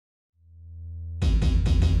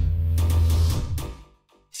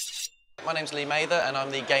My name's Lee Mather and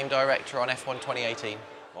I'm the game director on F1 2018.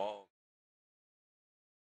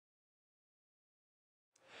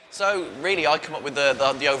 So really I come up with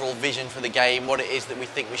the overall vision for the game, what it is that we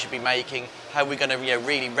think we should be making, how we're going to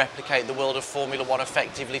really replicate the world of Formula One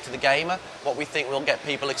effectively to the gamer, what we think will get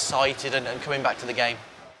people excited and coming back to the game.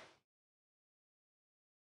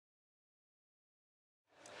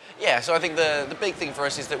 Yeah, so I think the big thing for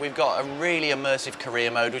us is that we've got a really immersive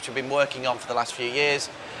career mode which we've been working on for the last few years,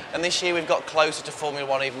 and this year we've got closer to Formula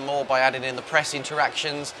One even more by adding in the press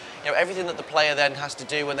interactions. Everything that the player then has to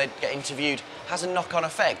do when they get interviewed has a knock-on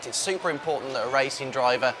effect. It's super important that a racing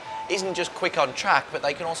driver isn't just quick on track, but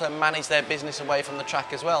they can also manage their business away from the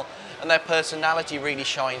track as well, and their personality really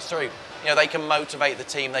shines through. They can motivate the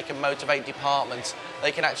team, they can motivate departments,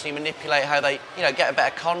 they can actually manipulate how they get a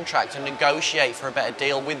better contract and negotiate for a better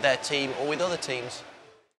deal with their team or with other teams.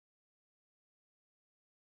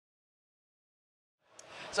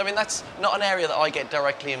 So that's not an area that I get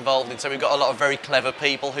directly involved in, so we've got a lot of very clever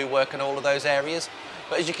people who work in all of those areas.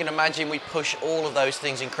 But as you can imagine, we push all of those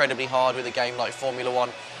things incredibly hard with a game like Formula One.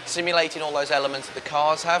 Simulating all those elements that the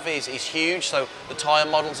cars have is huge, so the tyre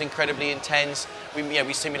model's incredibly intense.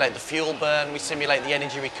 We simulate the fuel burn, we simulate the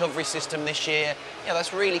energy recovery system this year.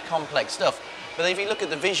 That's really complex stuff. But if you look at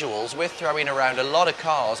the visuals, we're throwing around a lot of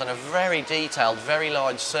cars on a very detailed, very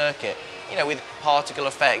large circuit, with particle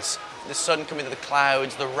effects, the sun coming through the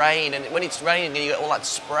clouds, the rain, and when it's raining you get all that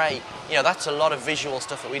spray. That's a lot of visual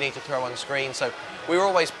stuff that we need to throw on screen. So we're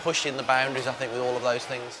always pushing the boundaries, I think, with all of those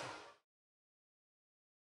things.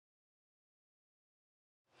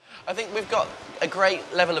 I think we've got a great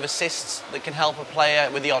level of assists that can help a player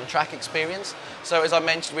with the on-track experience. So as I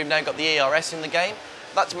mentioned, we've now got the ERS in the game.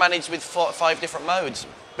 That's managed with 5 different modes.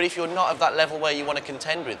 But if you're not at that level where you want to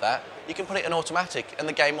contend with that, you can put it in automatic and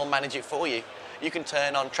the game will manage it for you. You can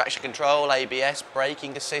turn on traction control, ABS,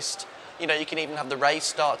 braking assist. You can even have the race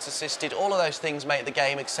starts assisted. All of those things make the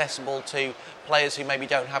game accessible to players who maybe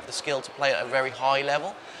don't have the skill to play at a very high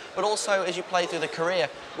level. But also, as you play through the career,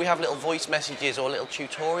 we have little voice messages or little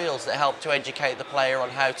tutorials that help to educate the player on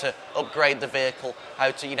how to upgrade the vehicle,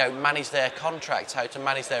 how to manage their contracts, how to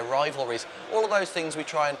manage their rivalries. All of those things we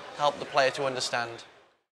try and help the player to understand.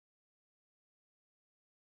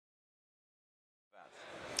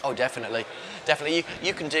 Oh, definitely. Definitely.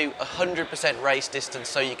 You can do 100% race distance,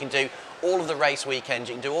 so you can do all of the race weekends,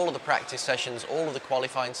 you can do all of the practice sessions, all of the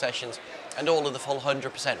qualifying sessions, and all of the full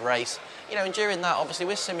 100% race. And during that, obviously,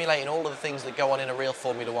 we're simulating all of the things that go on in a real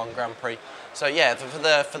Formula One Grand Prix. So yeah, for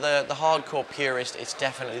the hardcore purist, it's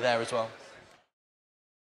definitely there as well.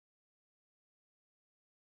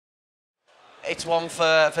 It's one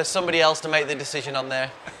for somebody else to make the decision on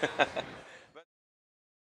there.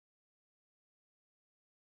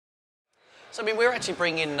 So we're actually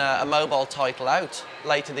bringing a mobile title out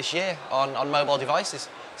later this year on mobile devices.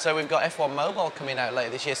 So we've got F1 Mobile coming out later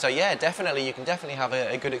this year. So yeah, definitely, you can definitely have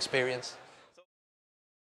a good experience.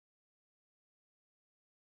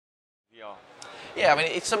 VR. Yeah,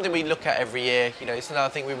 it's something we look at every year. It's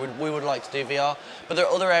another thing we would like to do VR. But there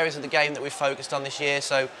are other areas of the game that we've focused on this year.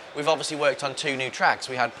 So we've obviously worked on 2 new tracks.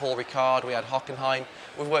 We had Paul Ricard, we had Hockenheim.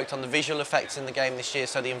 We've worked on the visual effects in the game this year,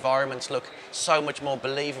 so the environments look so much more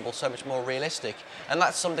believable, so much more realistic. And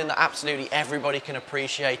that's something that absolutely everybody can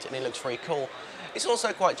appreciate, and it looks very cool. It's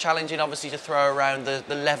also quite challenging, obviously, to throw around the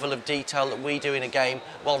level of detail that we do in a game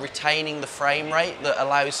while retaining the frame rate that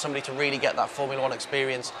allows somebody to really get that Formula One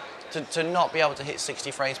experience. To not be able to hit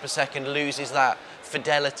 60 frames per second loses that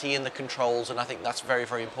fidelity in the controls, and I think that's very,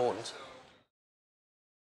 very important.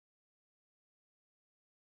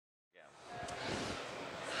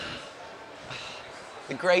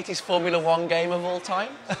 The greatest Formula One game of all time?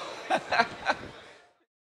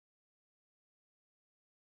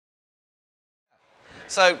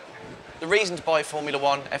 So, the reason to buy Formula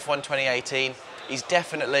One F1 2018 is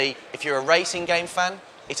definitely, if you're a racing game fan,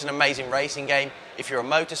 it's an amazing racing game. If you're a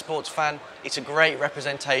motorsports fan, it's a great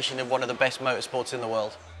representation of one of the best motorsports in the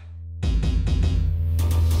world.